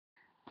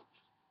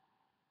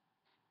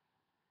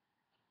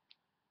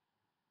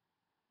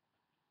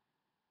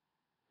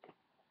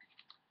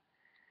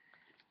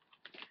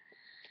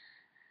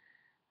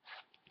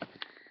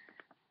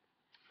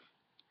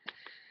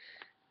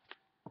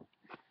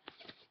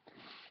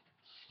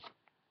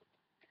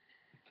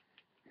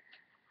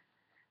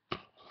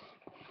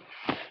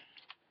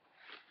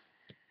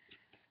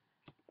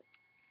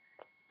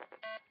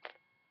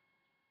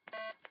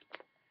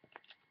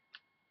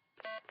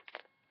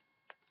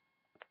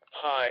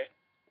Hi,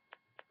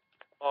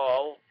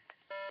 all.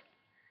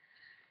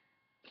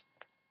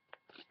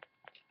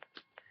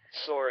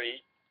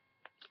 Sorry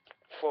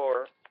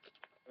for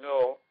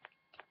no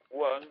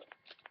one.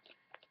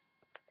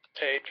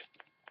 Take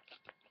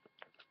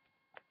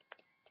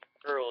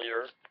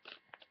earlier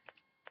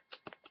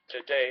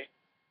today.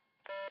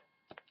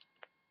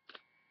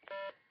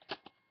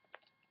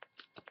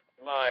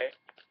 My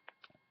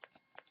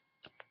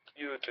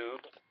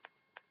YouTube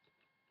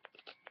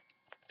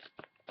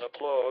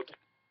upload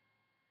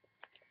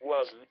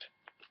wasn't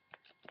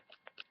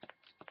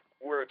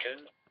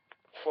working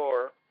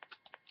for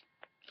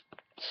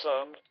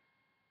some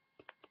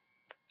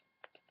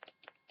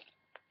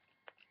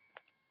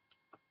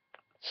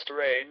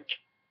strange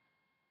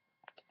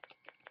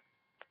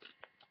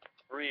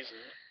reason.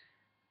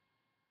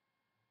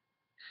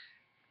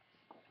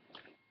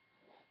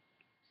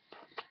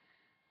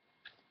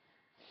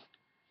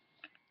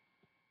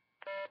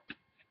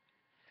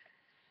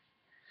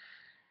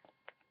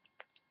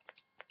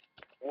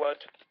 What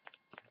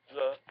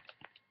the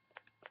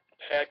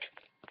heck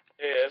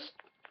is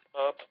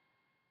up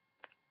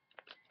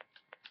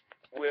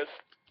with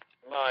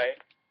my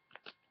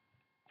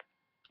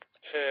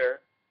hair?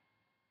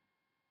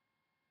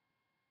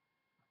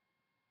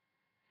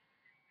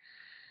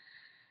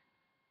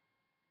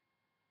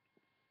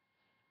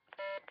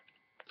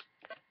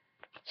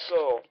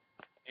 So,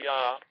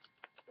 yeah,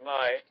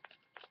 my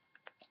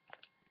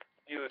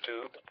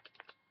YouTube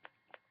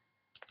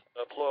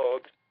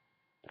upload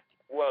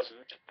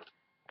wasn't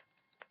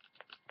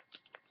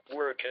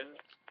working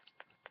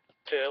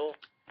till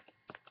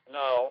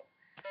now.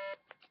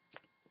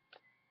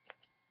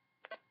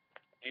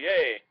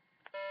 Yay!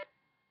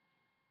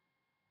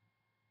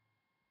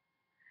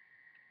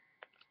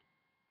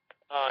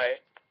 I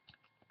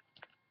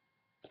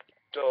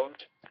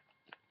don't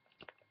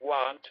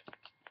want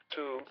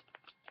to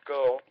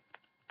go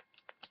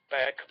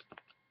back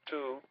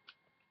to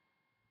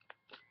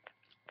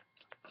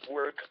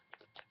work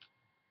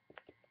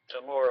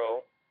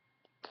tomorrow.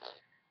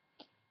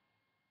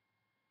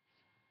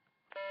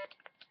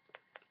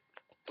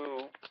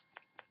 Boo.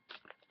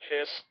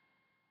 Hiss.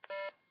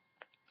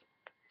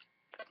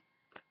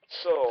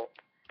 So,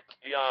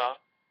 yeah,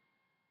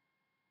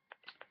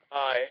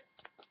 I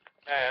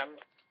am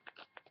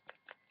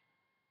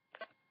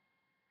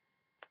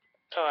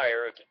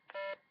tired.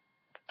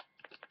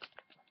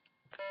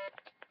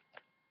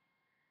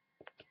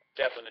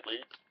 Definitely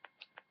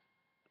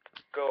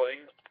going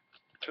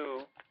to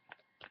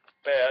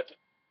bed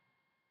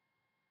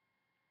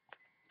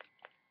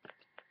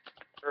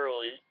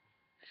early.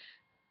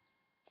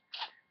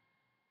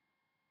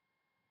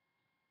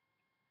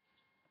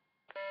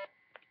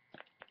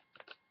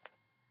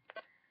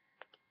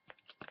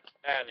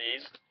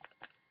 Annie's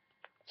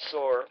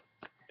sore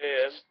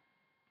is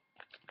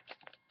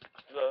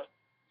the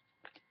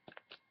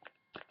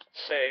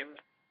same,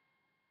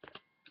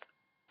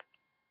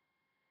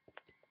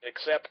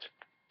 except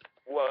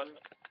one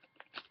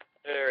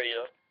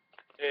area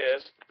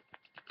is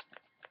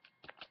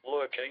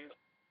looking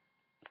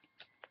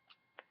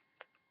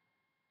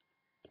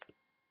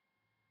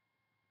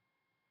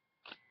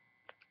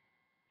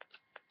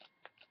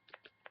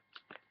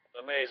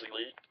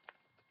amazingly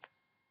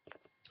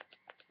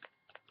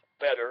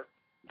better.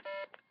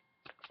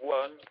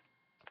 One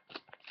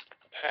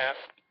half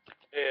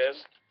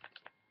is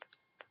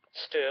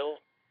still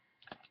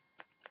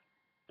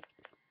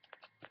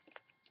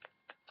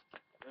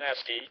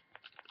nasty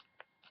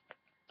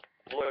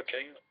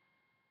looking.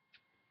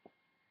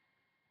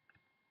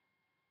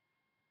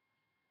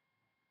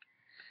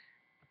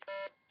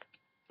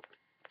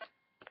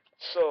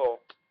 So,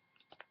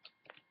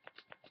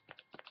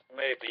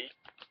 maybe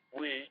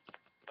we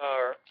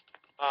are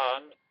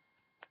on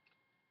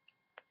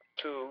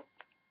to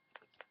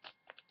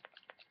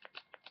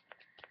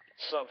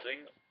something.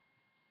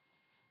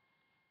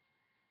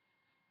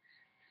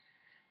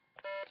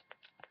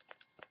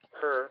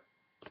 Her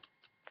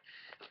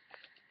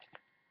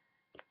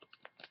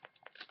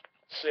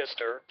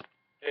sister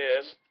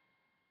is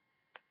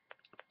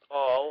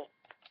all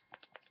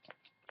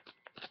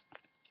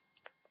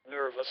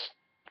nervous.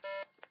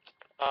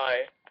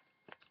 I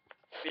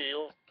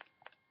feel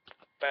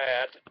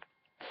bad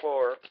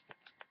for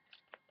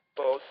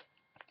both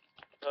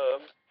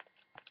of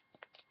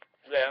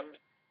them,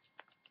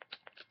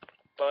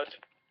 but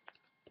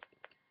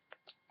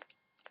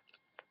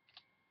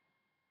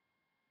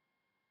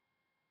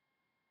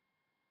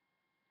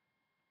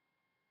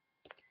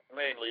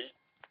mainly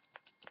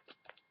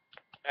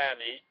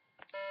Annie.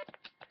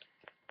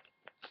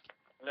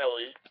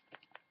 Nellie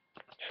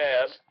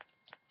has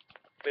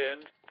been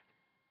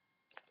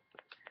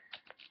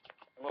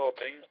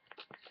moping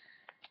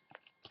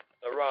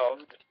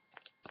around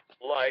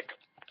like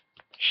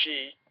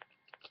she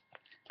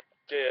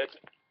did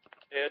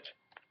it,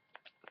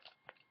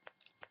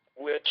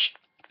 which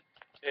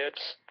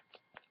it's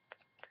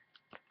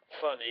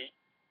funny.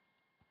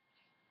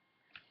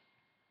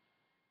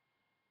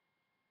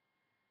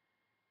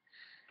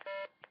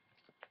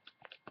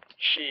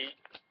 She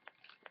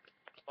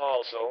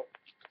also,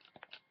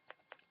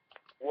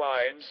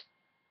 wines,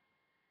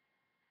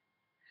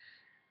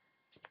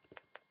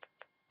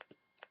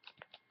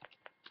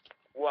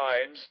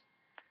 wines,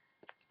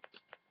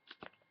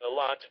 a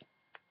lot,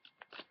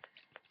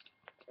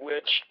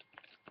 which,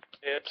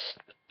 it's,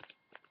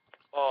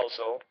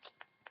 also,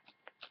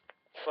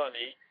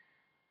 funny,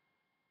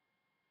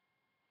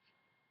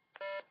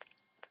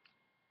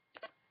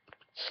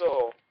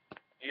 so,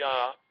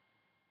 yeah,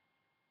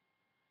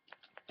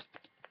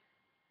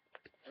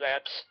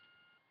 that's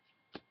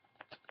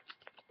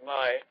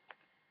my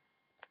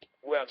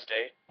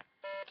Wednesday.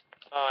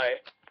 I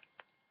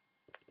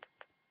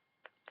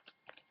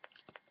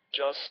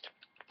just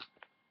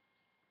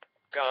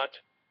got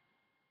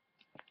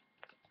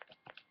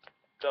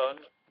done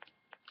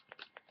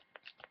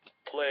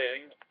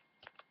playing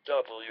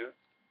WWE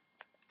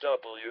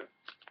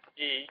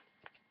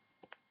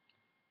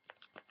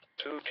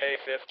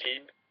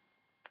 2K15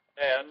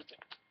 and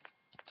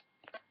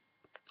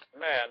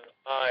man,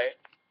 I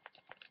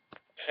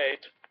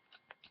hate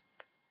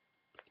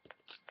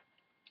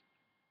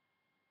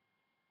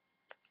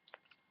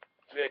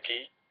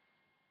Vicky.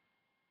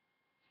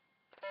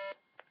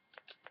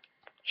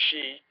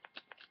 She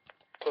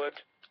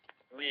put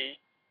me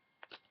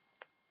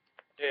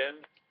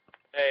in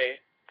a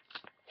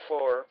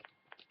 4-match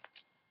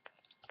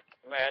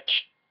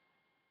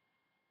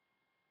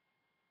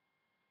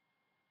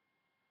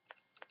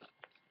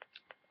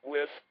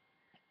with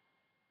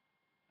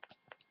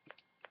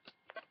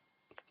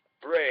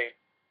Bray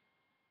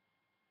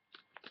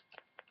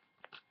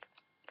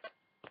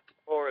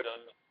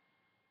Orton.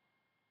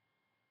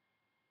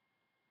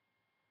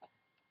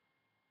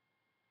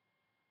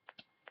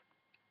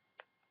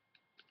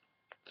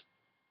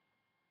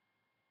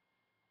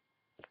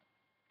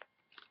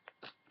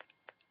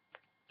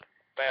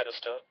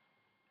 Batista.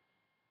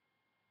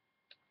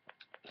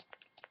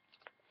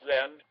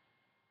 Then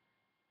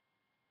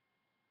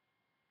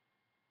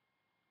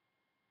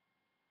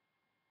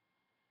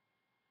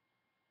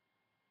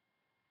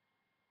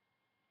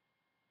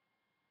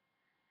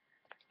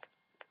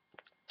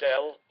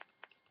Del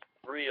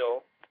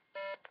Rio.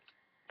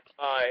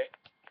 I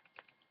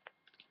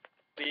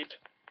beat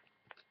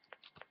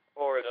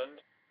Orton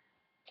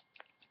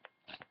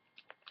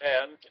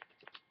and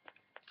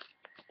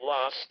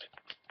lost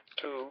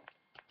to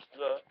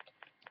the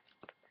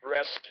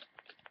rest.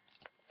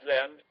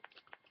 Then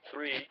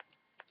 3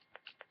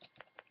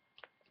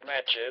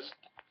 matches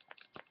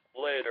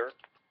later,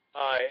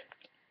 I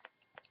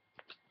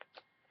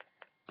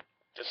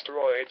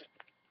destroyed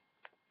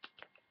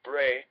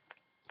Bray,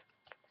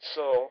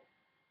 so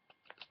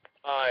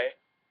I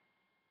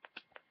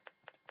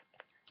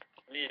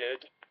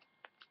needed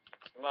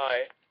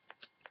my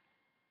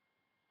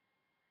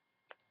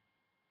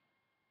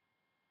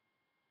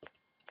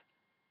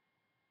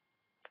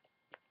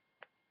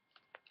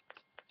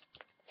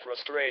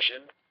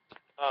frustration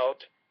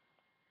out.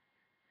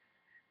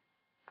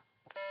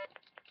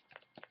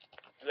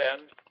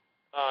 Then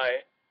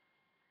I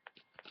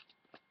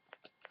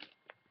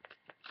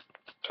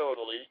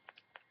totally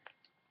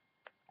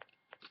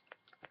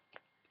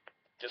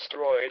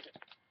destroyed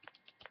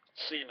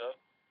Cena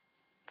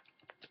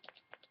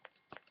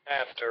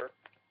after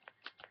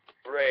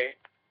Bray,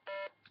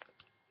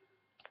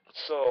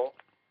 so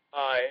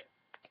I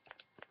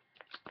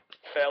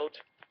felt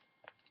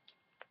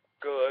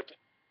good.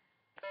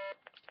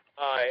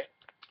 I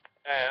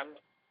am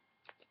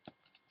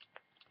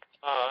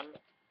on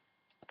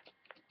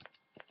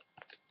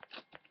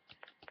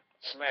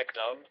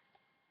SmackDown.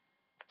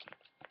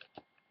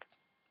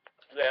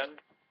 Then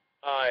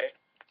I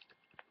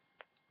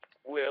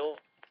will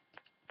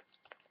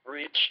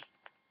reach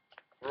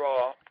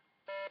Raw.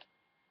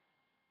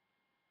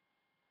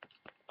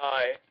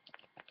 I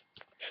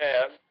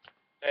have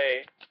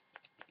a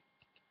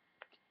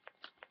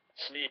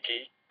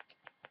sneaky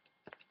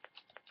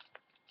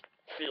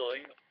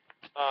feeling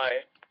I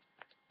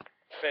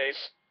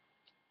face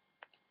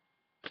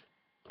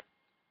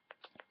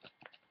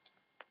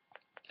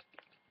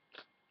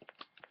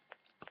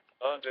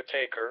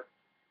Undertaker,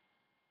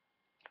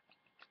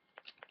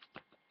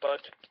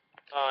 but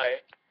I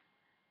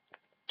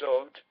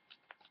don't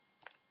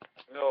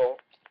know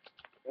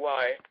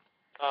why.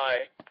 I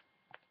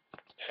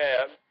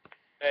have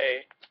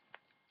a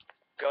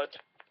gut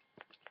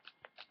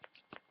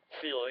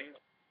feeling.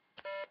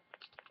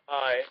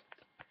 I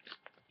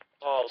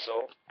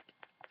also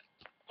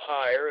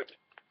hired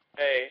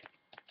a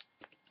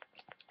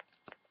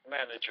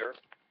manager,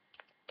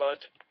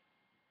 but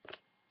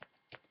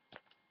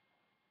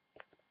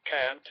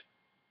can't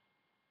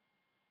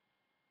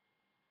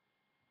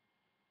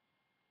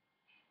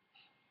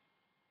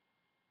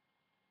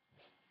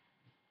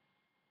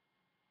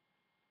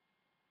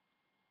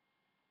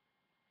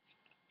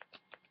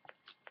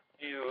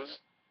use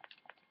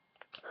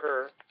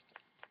her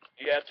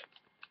yet.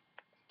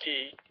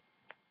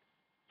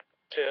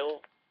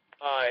 Till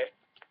I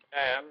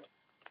am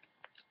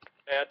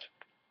at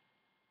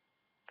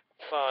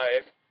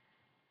 5.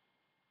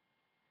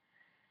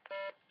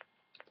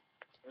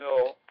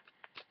 No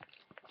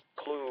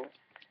clue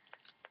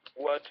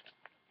what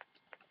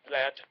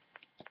that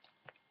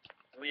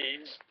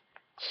means,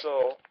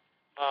 so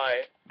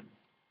I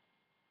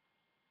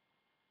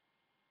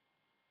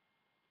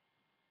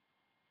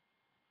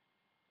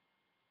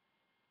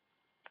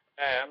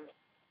am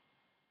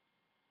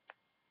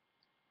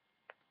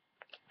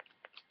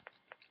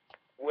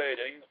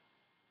waiting.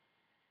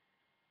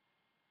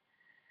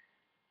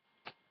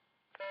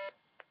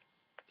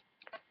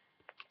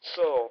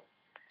 So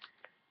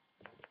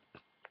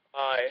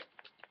I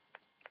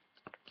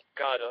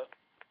gotta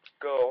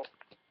go.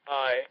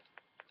 I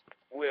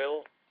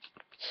will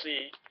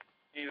see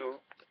you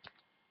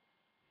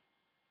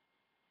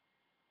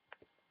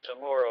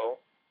tomorrow.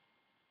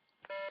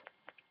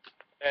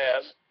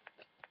 As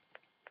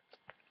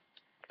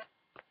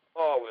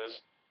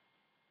always.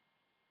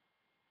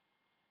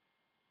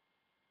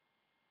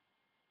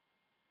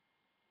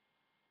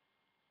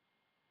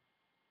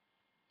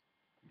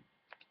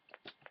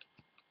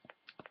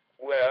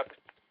 Web,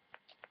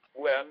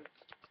 when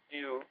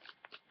you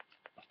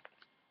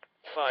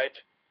fight,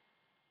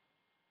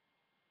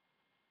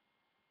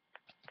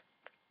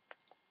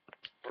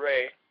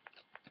 pray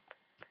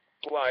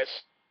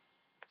twice,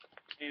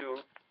 you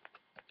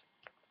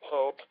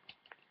hope,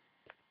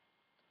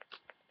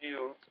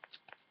 you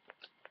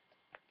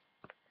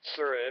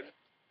serve,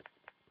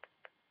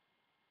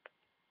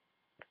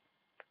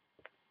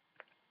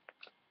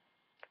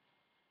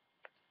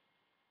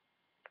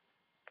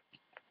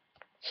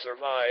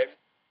 survive,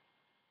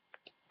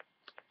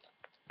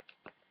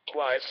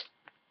 twice,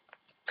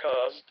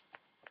 'cause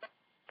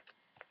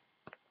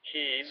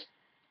he's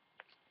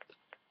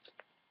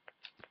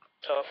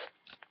tough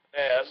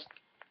as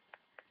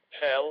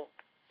hell.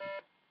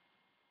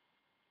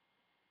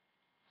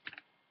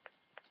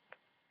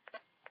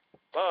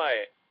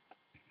 Bye.